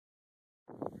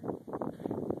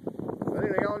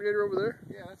alligator over there?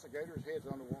 Yeah, that's a gator. His head's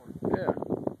underwater. Yeah.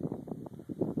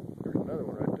 There's another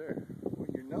one right there. Well,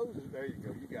 your nose is, there you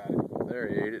go, you got it. There,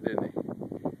 he ate it, didn't he?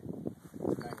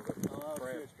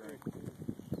 Crab string.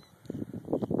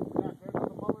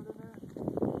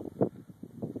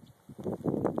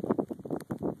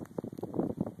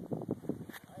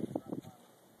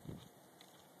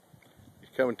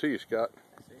 He's coming to you, Scott.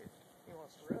 I see it. He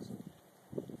wants to wrestle.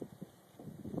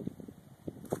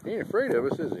 He ain't afraid of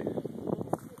us, is he?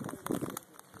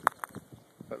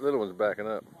 That little one's backing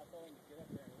up.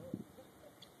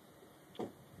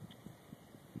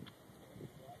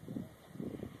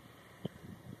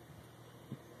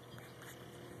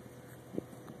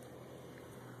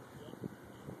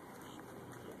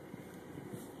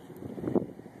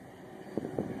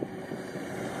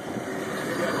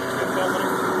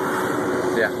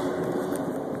 Yeah.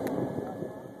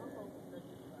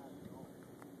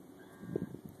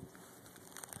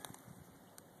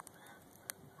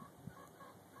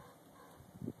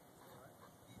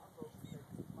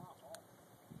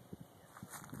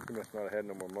 He must not have had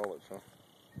no more mullets, huh?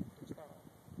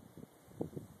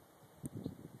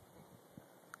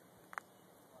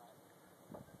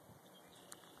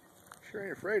 Sure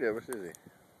ain't afraid of us, is he?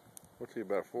 What's he,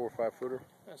 about a 4 or 5 footer?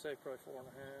 I'd say probably 4.5.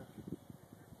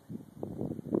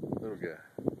 Little guy.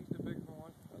 He's the big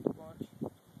one of the bunch.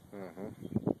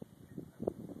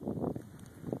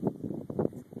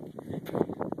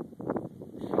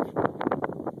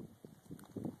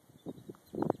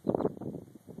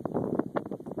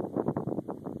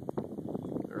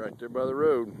 They're right there by the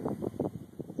road.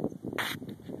 I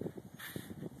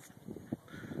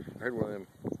heard one of them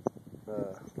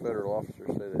federal officers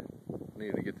say they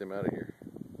needed to get them out of here.